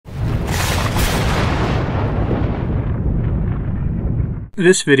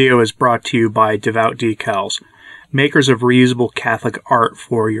This video is brought to you by Devout Decals, makers of reusable Catholic art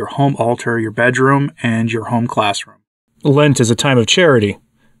for your home altar, your bedroom, and your home classroom. Lent is a time of charity,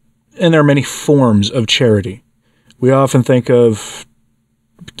 and there are many forms of charity. We often think of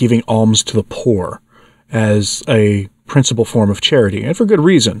giving alms to the poor as a principal form of charity, and for good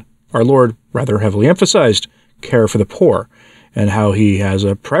reason. Our Lord rather heavily emphasized care for the poor, and how he has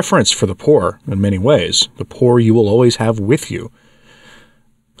a preference for the poor in many ways. The poor you will always have with you.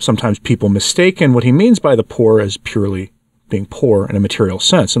 Sometimes people mistaken what he means by the poor as purely being poor in a material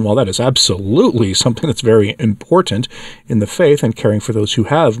sense. And while that is absolutely something that's very important in the faith and caring for those who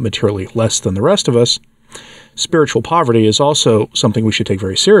have materially less than the rest of us, spiritual poverty is also something we should take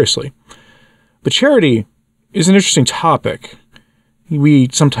very seriously. But charity is an interesting topic. We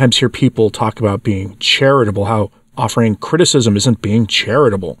sometimes hear people talk about being charitable, how offering criticism isn't being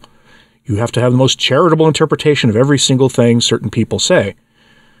charitable. You have to have the most charitable interpretation of every single thing certain people say.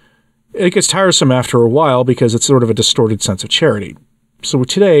 It gets tiresome after a while because it's sort of a distorted sense of charity. So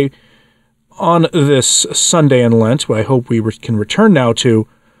today, on this Sunday in Lent, I hope we can return now to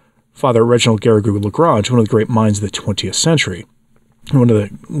Father Reginald Garrigou-Lagrange, one of the great minds of the 20th century, one of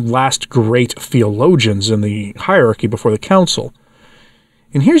the last great theologians in the hierarchy before the council.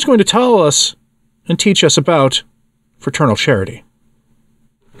 And he's going to tell us and teach us about fraternal charity.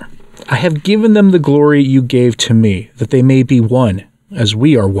 I have given them the glory you gave to me, that they may be one, as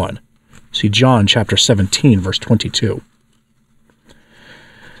we are one. See John chapter 17, verse 22.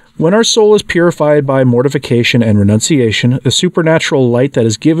 When our soul is purified by mortification and renunciation, the supernatural light that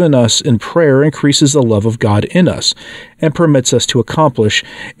is given us in prayer increases the love of God in us, and permits us to accomplish,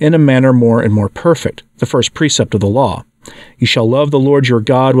 in a manner more and more perfect, the first precept of the law. You shall love the Lord your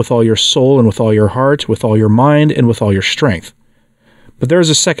God with all your soul and with all your heart, with all your mind, and with all your strength. But there is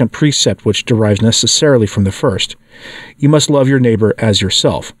a second precept which derives necessarily from the first. You must love your neighbor as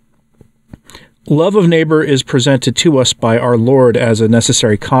yourself. Love of neighbor is presented to us by our Lord as a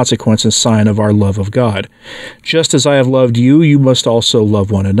necessary consequence and sign of our love of God. Just as I have loved you, you must also love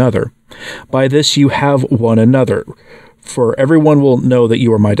one another. By this you have one another, for everyone will know that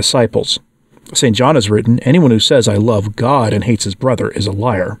you are my disciples. St. John has written, anyone who says, I love God and hates his brother is a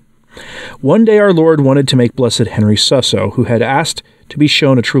liar. One day our Lord wanted to make Blessed Henry Susso, who had asked to be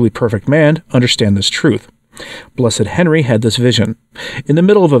shown a truly perfect man, understand this truth. Blessed Henry had this vision. In the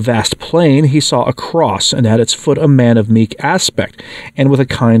middle of a vast plain, he saw a cross, and at its foot a man of meek aspect, and with a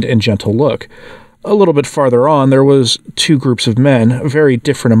kind and gentle look. A little bit farther on, there was two groups of men, very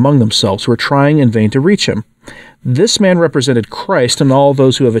different among themselves, who were trying in vain to reach him. This man represented Christ, and all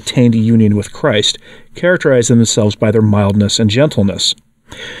those who have attained union with Christ characterized themselves by their mildness and gentleness.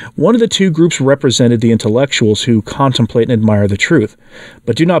 One of the two groups represented the intellectuals who contemplate and admire the truth,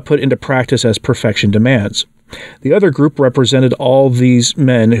 but do not put into practice as perfection demands. The other group represented all these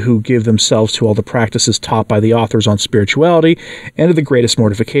men who give themselves to all the practices taught by the authors on spirituality and to the greatest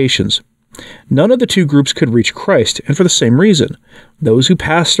mortifications. None of the two groups could reach Christ, and for the same reason. Those who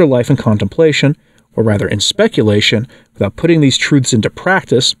passed their life in contemplation, or rather in speculation, without putting these truths into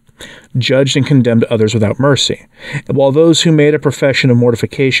practice, judged and condemned others without mercy, while those who made a profession of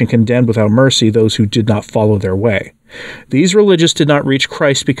mortification condemned without mercy those who did not follow their way. These religious did not reach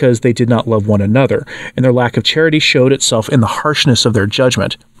Christ because they did not love one another, and their lack of charity showed itself in the harshness of their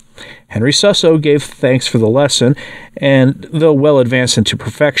judgment. Henry Susso gave thanks for the lesson, and, though well advanced into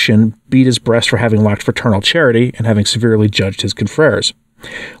perfection, beat his breast for having lacked fraternal charity and having severely judged his confreres.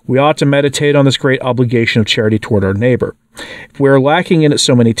 We ought to meditate on this great obligation of charity toward our neighbor. If we are lacking in it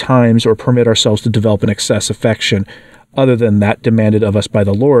so many times, or permit ourselves to develop an excess affection other than that demanded of us by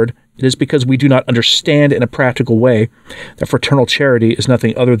the Lord, it is because we do not understand in a practical way that fraternal charity is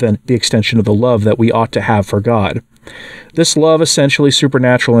nothing other than the extension of the love that we ought to have for God. This love, essentially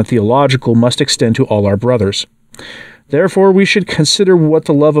supernatural and theological, must extend to all our brothers. Therefore, we should consider what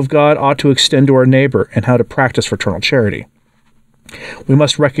the love of God ought to extend to our neighbor and how to practice fraternal charity. We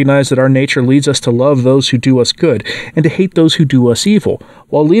must recognize that our nature leads us to love those who do us good and to hate those who do us evil,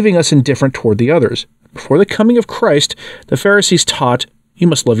 while leaving us indifferent toward the others. Before the coming of Christ, the Pharisees taught, you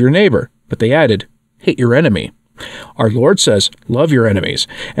must love your neighbor, but they added, hate your enemy. Our Lord says, love your enemies,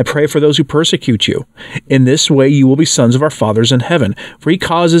 and pray for those who persecute you. In this way you will be sons of our fathers in heaven, for he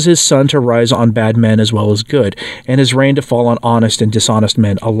causes his sun to rise on bad men as well as good, and his rain to fall on honest and dishonest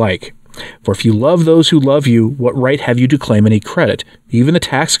men alike. For if you love those who love you, what right have you to claim any credit? Even the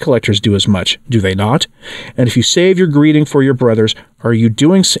tax collectors do as much, do they not? And if you save your greeting for your brothers, are you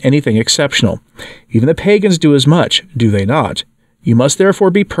doing anything exceptional? Even the pagans do as much, do they not? You must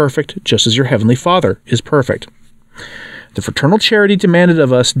therefore be perfect, just as your heavenly Father is perfect. The fraternal charity demanded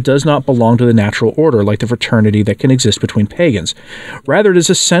of us does not belong to the natural order like the fraternity that can exist between pagans. Rather, it is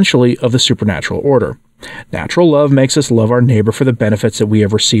essentially of the supernatural order. Natural love makes us love our neighbor for the benefits that we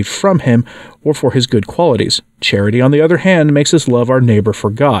have received from him or for his good qualities. Charity, on the other hand, makes us love our neighbor for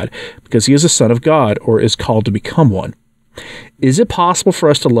God, because he is a son of God or is called to become one. Is it possible for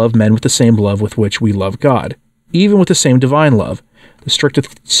us to love men with the same love with which we love God, even with the same divine love? The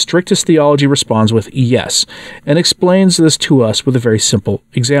strictest theology responds with yes, and explains this to us with a very simple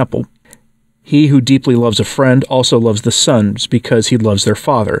example. He who deeply loves a friend also loves the sons because he loves their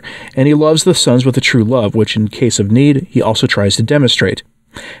father, and he loves the sons with a true love, which in case of need he also tries to demonstrate.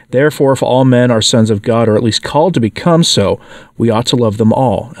 Therefore, if all men are sons of God, or at least called to become so, we ought to love them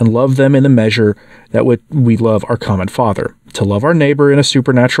all, and love them in the measure that we love our common Father. To love our neighbor in a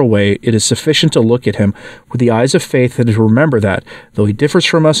supernatural way, it is sufficient to look at him with the eyes of faith and to remember that, though he differs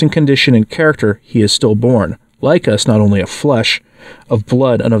from us in condition and character, he is still born, like us, not only of flesh, of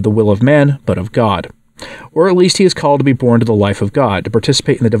blood, and of the will of man, but of God. Or at least he is called to be born to the life of God, to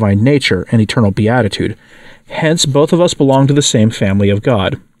participate in the divine nature and eternal beatitude. Hence, both of us belong to the same family of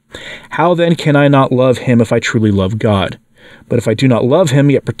God. How then can I not love him if I truly love God? But if I do not love him,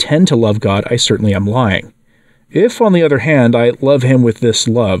 yet pretend to love God, I certainly am lying. If, on the other hand, I love him with this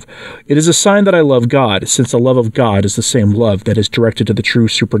love, it is a sign that I love God, since the love of God is the same love that is directed to the true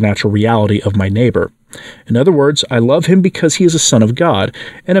supernatural reality of my neighbor. In other words, I love him because he is a son of God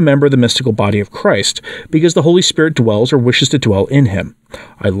and a member of the mystical body of Christ, because the Holy Spirit dwells or wishes to dwell in him.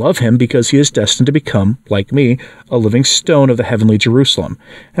 I love him because he is destined to become, like me, a living stone of the heavenly Jerusalem,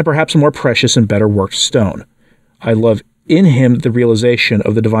 and perhaps a more precious and better worked stone. I love in him the realization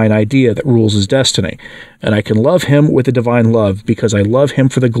of the divine idea that rules his destiny, and I can love him with a divine love because I love him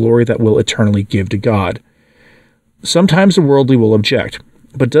for the glory that will eternally give to God. Sometimes the worldly will object,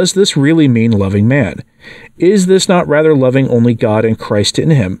 but does this really mean loving man? Is this not rather loving only God and Christ in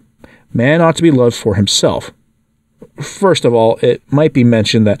him? Man ought to be loved for himself. First of all, it might be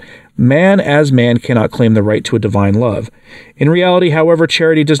mentioned that man as man cannot claim the right to a divine love. In reality, however,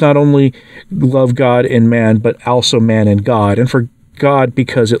 charity does not only love God in man, but also man in God, and for God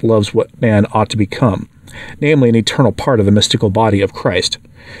because it loves what man ought to become, namely an eternal part of the mystical body of Christ.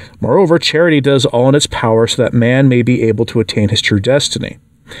 Moreover, charity does all in its power so that man may be able to attain his true destiny.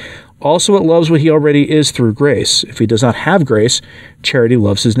 Also, it loves what he already is through grace. If he does not have grace, charity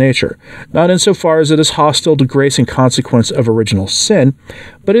loves his nature, not insofar as it is hostile to grace in consequence of original sin,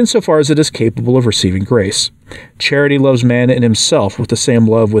 but insofar as it is capable of receiving grace. Charity loves man in himself with the same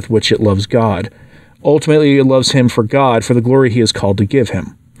love with which it loves God. Ultimately, it loves him for God, for the glory he is called to give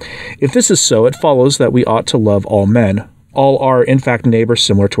him. If this is so, it follows that we ought to love all men. All are, in fact, neighbors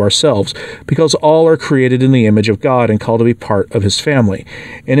similar to ourselves, because all are created in the image of God and called to be part of his family,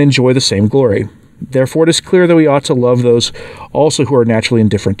 and enjoy the same glory. Therefore, it is clear that we ought to love those also who are naturally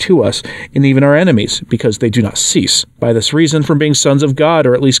indifferent to us, and even our enemies, because they do not cease, by this reason, from being sons of God,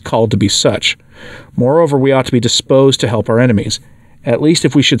 or at least called to be such. Moreover, we ought to be disposed to help our enemies, at least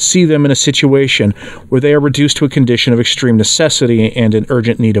if we should see them in a situation where they are reduced to a condition of extreme necessity and in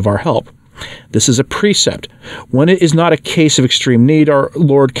urgent need of our help. This is a precept. When it is not a case of extreme need, our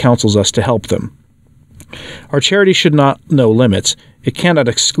Lord counsels us to help them. Our charity should not know limits. It cannot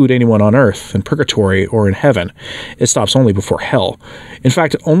exclude anyone on earth, in purgatory, or in heaven. It stops only before hell. In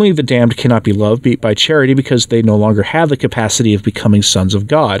fact, only the damned cannot be loved by charity because they no longer have the capacity of becoming sons of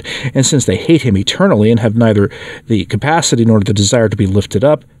God, and since they hate him eternally and have neither the capacity nor the desire to be lifted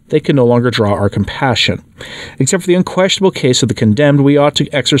up, they can no longer draw our compassion. Except for the unquestionable case of the condemned, we ought to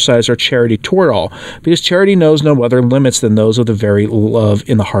exercise our charity toward all, because charity knows no other limits than those of the very love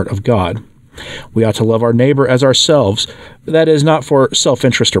in the heart of God. We ought to love our neighbor as ourselves, that is, not for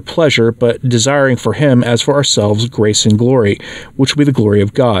self-interest or pleasure, but desiring for him as for ourselves grace and glory, which will be the glory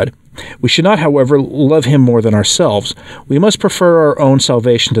of God. We should not, however, love him more than ourselves. We must prefer our own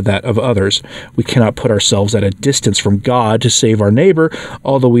salvation to that of others. We cannot put ourselves at a distance from God to save our neighbor,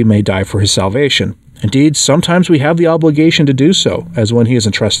 although we may die for his salvation. Indeed, sometimes we have the obligation to do so, as when he is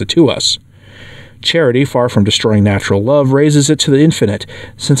entrusted to us. Charity, far from destroying natural love, raises it to the infinite,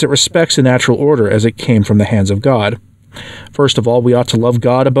 since it respects the natural order as it came from the hands of God. First of all, we ought to love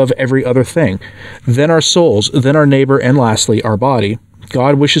God above every other thing, then our souls, then our neighbor, and lastly, our body.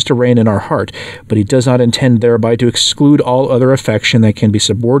 God wishes to reign in our heart, but he does not intend thereby to exclude all other affection that can be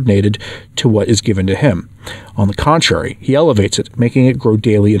subordinated to what is given to him. On the contrary, he elevates it, making it grow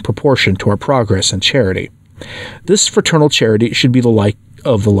daily in proportion to our progress in charity. This fraternal charity should be the like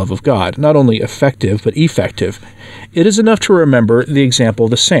of the love of God, not only effective, but effective. It is enough to remember the example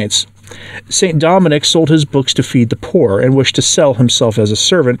of the saints. St. Dominic sold his books to feed the poor and wished to sell himself as a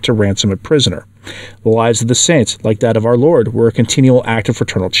servant to ransom a prisoner. The lives of the saints, like that of our Lord, were a continual act of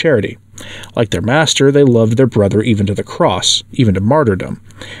fraternal charity. Like their master, they loved their brother even to the cross, even to martyrdom.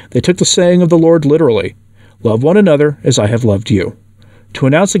 They took the saying of the Lord literally, "Love one another as I have loved you." To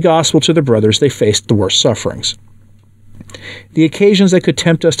announce the gospel to their brothers, they faced the worst sufferings. The occasions that could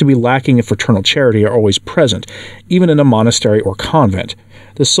tempt us to be lacking in fraternal charity are always present, even in a monastery or convent.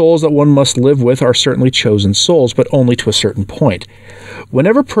 The souls that one must live with are certainly chosen souls, but only to a certain point.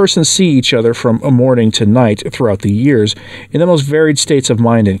 Whenever persons see each other from morning to night throughout the years, in the most varied states of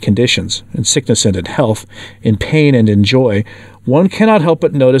mind and conditions, in sickness and in health, in pain and in joy, one cannot help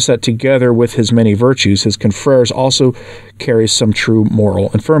but notice that together with his many virtues, his confreres also carries some true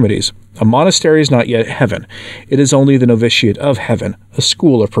moral infirmities. A monastery is not yet heaven. It is only the novitiate of heaven, a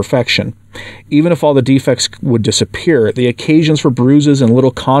school of perfection. Even if all the defects would disappear, the occasions for bruises and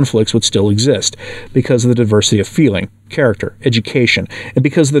little conflicts would still exist, because of the diversity of feeling, character, education, and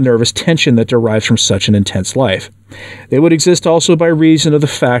because of the nervous tension that derives from such an intense life. They would exist also by reason of the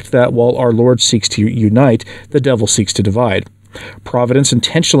fact that while our Lord seeks to unite, the devil seeks to divide. Providence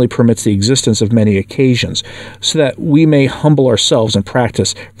intentionally permits the existence of many occasions, so that we may humble ourselves and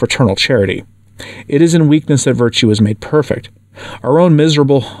practice fraternal charity. It is in weakness that virtue is made perfect. Our own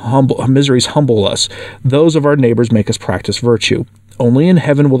miseries humble us. Those of our neighbors make us practice virtue. Only in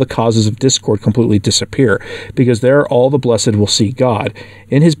heaven will the causes of discord completely disappear, because there all the blessed will see God,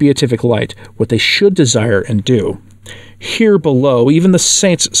 in his beatific light, what they should desire and do. Here below, even the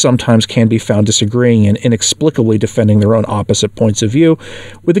saints sometimes can be found disagreeing and inexplicably defending their own opposite points of view,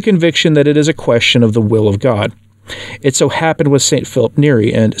 with the conviction that it is a question of the will of God. It so happened with St. Philip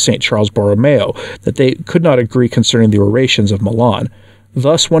Neri and St. Charles Borromeo that they could not agree concerning the orations of Milan.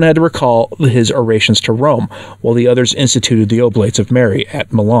 Thus one had to recall his orations to Rome, while the others instituted the Oblates of Mary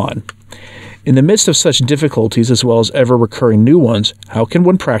at Milan. In the midst of such difficulties, as well as ever-recurring new ones, how can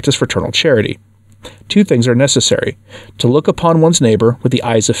one practice fraternal charity? Two things are necessary: to look upon one's neighbor with the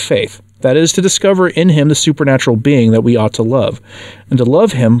eyes of faith, that is, to discover in him the supernatural being that we ought to love, and to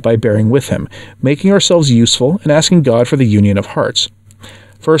love him by bearing with him, making ourselves useful, and asking God for the union of hearts.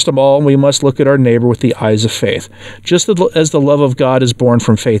 First of all, we must look at our neighbor with the eyes of faith. Just as the love of God is born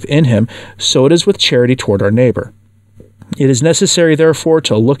from faith in him, so it is with charity toward our neighbor. It is necessary, therefore,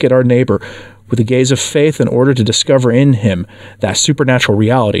 to look at our neighbor with the gaze of faith in order to discover in him that supernatural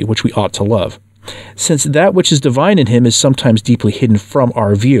reality which we ought to love. Since that which is divine in him is sometimes deeply hidden from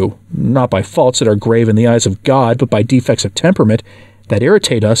our view, not by faults that are grave in the eyes of God, but by defects of temperament that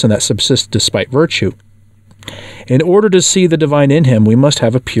irritate us and that subsist despite virtue. In order to see the divine in him, we must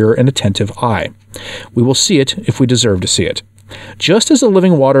have a pure and attentive eye. We will see it if we deserve to see it. Just as the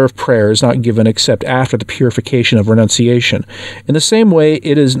living water of prayer is not given except after the purification of renunciation, in the same way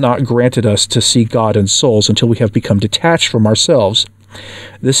it is not granted us to see God in souls until we have become detached from ourselves.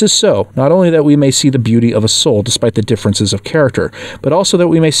 This is so, not only that we may see the beauty of a soul despite the differences of character, but also that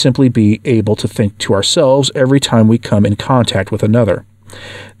we may simply be able to think to ourselves every time we come in contact with another.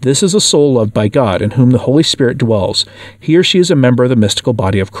 This is a soul loved by God, in whom the Holy Spirit dwells. He or she is a member of the mystical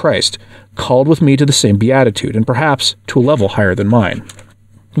body of Christ, called with me to the same beatitude, and perhaps to a level higher than mine.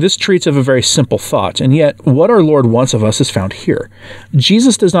 This treats of a very simple thought, and yet what our Lord wants of us is found here.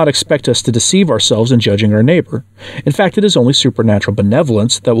 Jesus does not expect us to deceive ourselves in judging our neighbor. In fact, it is only supernatural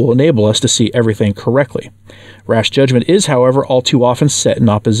benevolence that will enable us to see everything correctly. Rash judgment is, however, all too often set in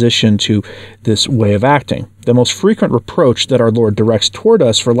opposition to this way of acting. The most frequent reproach that our Lord directs toward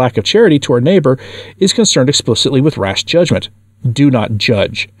us for lack of charity to our neighbor is concerned explicitly with rash judgment. Do not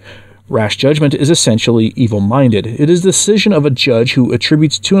judge. Rash judgment is essentially evil-minded. It is the decision of a judge who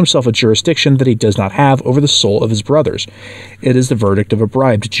attributes to himself a jurisdiction that he does not have over the soul of his brothers. It is the verdict of a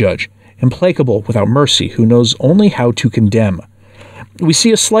bribed judge, implacable without mercy, who knows only how to condemn. We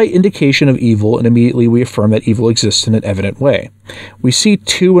see a slight indication of evil, and immediately we affirm that evil exists in an evident way. We see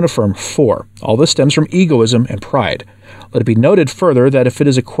 2 and affirm 4. All this stems from egoism and pride. Let it be noted further that if it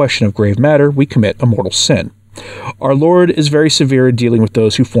is a question of grave matter, we commit a mortal sin. Our Lord is very severe in dealing with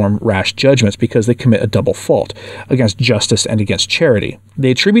those who form rash judgments because they commit a double fault, against justice and against charity.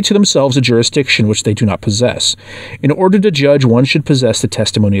 They attribute to themselves a jurisdiction which they do not possess. In order to judge, one should possess the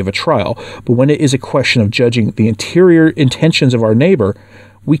testimony of a trial, but when it is a question of judging the interior intentions of our neighbor,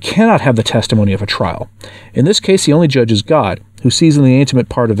 we cannot have the testimony of a trial. In this case, the only judge is God, who sees in the intimate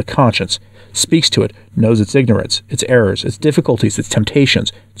part of the conscience, speaks to it, knows its ignorance, its errors, its difficulties, its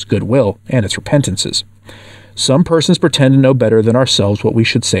temptations, its goodwill, and its repentances. Some persons pretend to know better than ourselves what we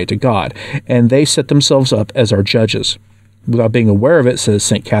should say to God, and they set themselves up as our judges. Without being aware of it, says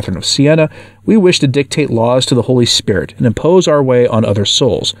St. Catherine of Siena, we wish to dictate laws to the Holy Spirit and impose our way on other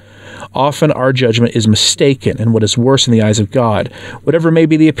souls. Often our judgment is mistaken, and what is worse in the eyes of God, whatever may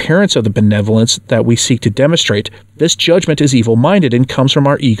be the appearance of the benevolence that we seek to demonstrate, this judgment is evil-minded and comes from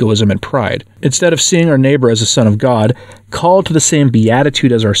our egoism and pride. Instead of seeing our neighbor as a son of God, called to the same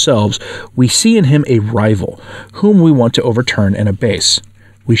beatitude as ourselves, we see in him a rival, whom we want to overturn and abase.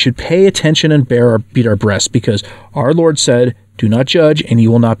 We should pay attention and beat our breasts, because our Lord said, "Do not judge, and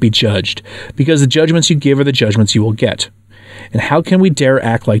you will not be judged, because the judgments you give are the judgments you will get." And how can we dare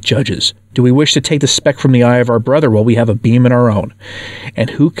act like judges? Do we wish to take the speck from the eye of our brother while we have a beam in our own? And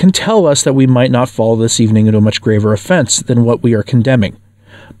who can tell us that we might not fall this evening into a much graver offense than what we are condemning?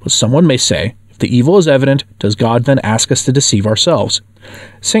 But someone may say, if the evil is evident, does God then ask us to deceive ourselves?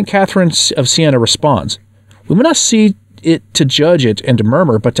 St. Catherine of Siena responds, we must not see it to judge it and to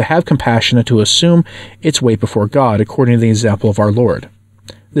murmur, but to have compassion and to assume its weight before God, according to the example of our Lord.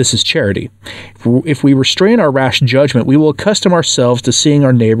 This is charity. If we restrain our rash judgment, we will accustom ourselves to seeing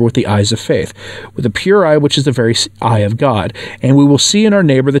our neighbor with the eyes of faith, with a pure eye which is the very eye of God, and we will see in our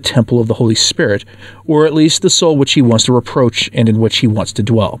neighbor the temple of the Holy Spirit, or at least the soul which he wants to reproach and in which he wants to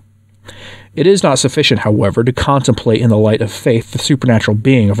dwell. It is not sufficient, however, to contemplate in the light of faith the supernatural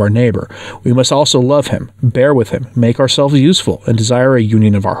being of our neighbor. We must also love him, bear with him, make ourselves useful, and desire a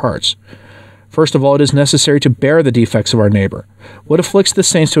union of our hearts. First of all, it is necessary to bear the defects of our neighbor. What afflicts the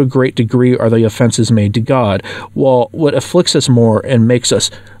saints to a great degree are the offenses made to God, while what afflicts us more and makes us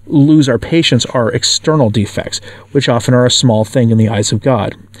lose our patience are external defects, which often are a small thing in the eyes of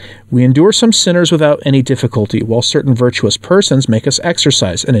God. We endure some sinners without any difficulty, while certain virtuous persons make us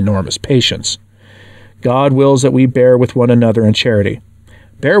exercise an enormous patience. God wills that we bear with one another in charity.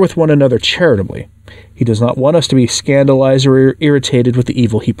 Bear with one another charitably. He does not want us to be scandalized or irritated with the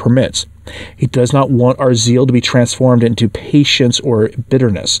evil he permits. He does not want our zeal to be transformed into patience or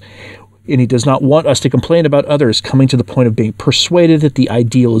bitterness. And he does not want us to complain about others, coming to the point of being persuaded that the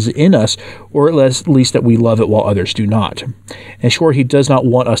ideal is in us, or at least that we love it while others do not. In short, he does not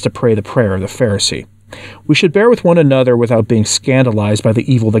want us to pray the prayer of the Pharisee. We should bear with one another without being scandalized by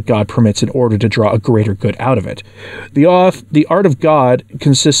the evil that God permits in order to draw a greater good out of it. The art of God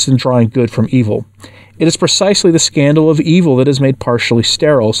consists in drawing good from evil. It is precisely the scandal of evil that has made partially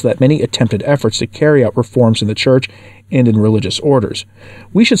sterile so that many attempted efforts to carry out reforms in the Church and in religious orders.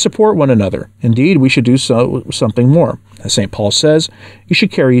 We should support one another. Indeed, we should do something more. As St. Paul says, you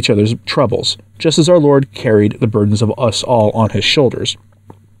should carry each other's troubles, just as our Lord carried the burdens of us all on his shoulders.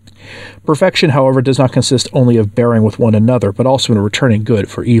 Perfection, however, does not consist only of bearing with one another, but also in returning good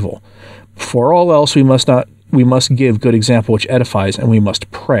for evil. Before all else, we must give good example which edifies, and we must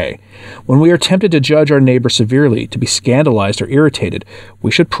pray. When we are tempted to judge our neighbor severely, to be scandalized or irritated, we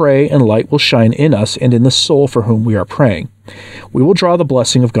should pray, and light will shine in us and in the soul for whom we are praying. We will draw the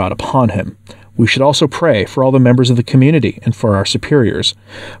blessing of God upon him. We should also pray for all the members of the community and for our superiors.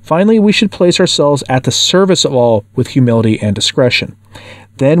 Finally, we should place ourselves at the service of all with humility and discretion.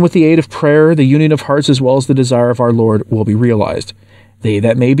 Then, with the aid of prayer, the union of hearts as well as the desire of our Lord will be realized. They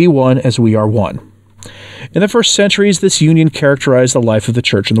that may be one as we are one. In the first centuries, this union characterized the life of the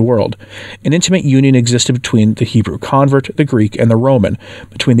Church in the world. An intimate union existed between the Hebrew convert, the Greek, and the Roman,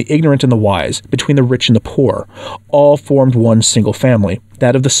 between the ignorant and the wise, between the rich and the poor. All formed one single family,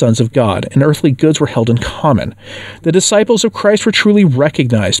 that of the sons of God, and earthly goods were held in common. The disciples of Christ were truly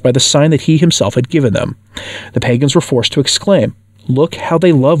recognized by the sign that he himself had given them. The pagans were forced to exclaim, "Look how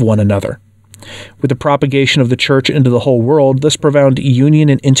they love one another." With the propagation of the Church into the whole world, this profound union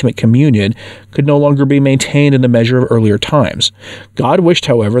and intimate communion could no longer be maintained in the measure of earlier times. God wished,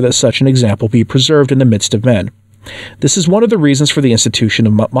 however, that such an example be preserved in the midst of men. This is one of the reasons for the institution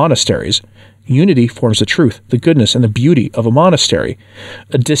of monasteries. Unity forms the truth, the goodness, and the beauty of a monastery.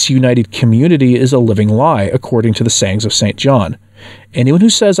 A disunited community is a living lie, according to the sayings of St. John. Anyone who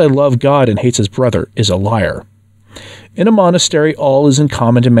says, "I love God," and hates his brother is a liar. In a monastery, all is in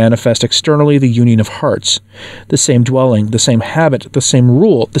common to manifest externally the union of hearts. The same dwelling, the same habit, the same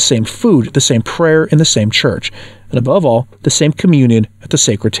rule, the same food, the same prayer in the same church, and above all, the same communion at the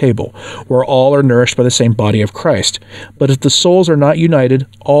sacred table, where all are nourished by the same body of Christ. But if the souls are not united,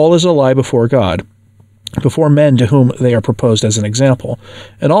 all is a lie before God, before men to whom they are proposed as an example,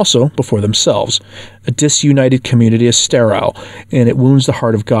 and also before themselves. A disunited community is sterile, and it wounds the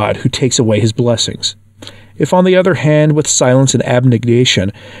heart of God, who takes away his blessings. If, on the other hand, with silence and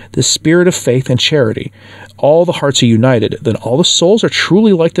abnegation, the spirit of faith and charity, all the hearts are united, then all the souls are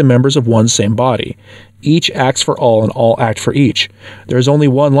truly like the members of one same body. Each acts for all, and all act for each. There is only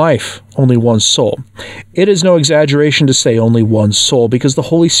one life, only one soul. It is no exaggeration to say only one soul, because the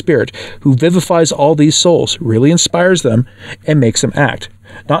Holy Spirit, who vivifies all these souls, really inspires them and makes them act.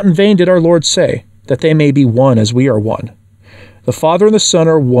 Not in vain did our Lord say, that they may be one as we are one. The Father and the Son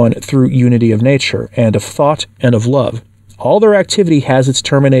are one through unity of nature, and of thought, and of love. All their activity has its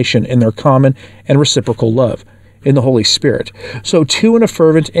termination in their common and reciprocal love, in the Holy Spirit. So too in a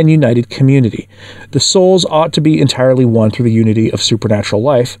fervent and united community. The souls ought to be entirely one through the unity of supernatural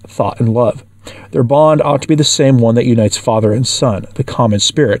life, thought, and love. Their bond ought to be the same one that unites Father and Son, the common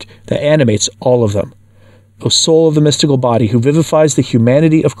Spirit, that animates all of them. O soul of the mystical body, who vivifies the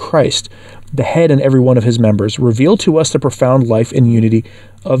humanity of Christ, the head in every one of his members, reveal to us the profound life and unity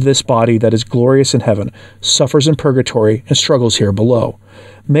of this body that is glorious in heaven, suffers in purgatory, and struggles here below.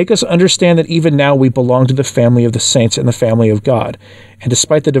 Make us understand that even now we belong to the family of the saints and the family of God, and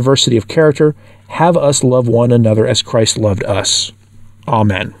despite the diversity of character, have us love one another as Christ loved us.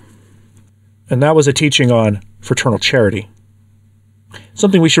 Amen. And that was a teaching on fraternal charity.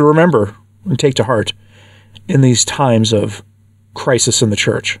 Something we should remember and take to heart in these times of crisis in the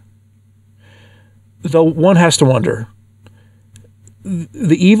church. Though one has to wonder,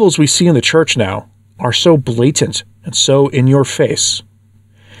 the evils we see in the church now are so blatant and so in your face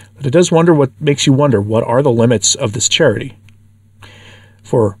that it does makes you wonder, what are the limits of this charity?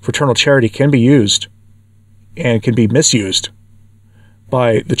 For fraternal charity can be used and can be misused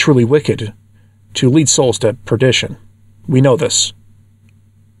by the truly wicked to lead souls to perdition. We know this.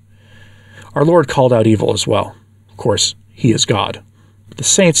 Our Lord called out evil as well. Of course, he is God. But the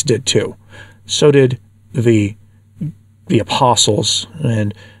saints did too. So did the apostles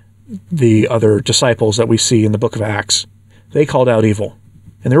and the other disciples that we see in the book of Acts. They called out evil,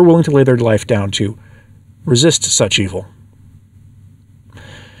 and they were willing to lay their life down to resist such evil.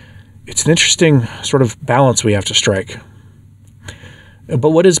 It's an interesting sort of balance we have to strike.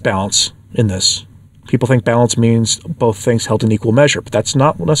 But what is balance in this? People think balance means both things held in equal measure, but that's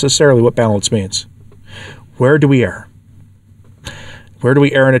not necessarily what balance means. Where do we err? Where do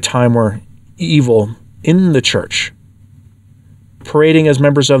we err in a time where evil in the church, parading as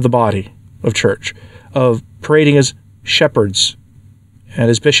members of the body of church, of parading as shepherds and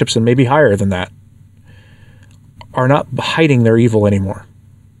as bishops and maybe higher than that, are not hiding their evil anymore?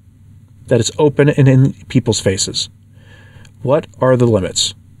 That it's open and in people's faces. What are the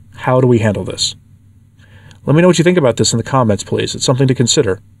limits? How do we handle this? Let me know what you think about this in the comments, please. It's something to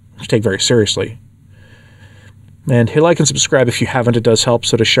consider, to take very seriously. And hit like and subscribe if you haven't. It does help.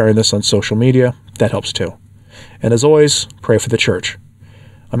 So does sharing this on social media. That helps too. And as always, pray for the church.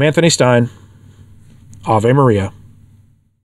 I'm Anthony Stine. Ave Maria.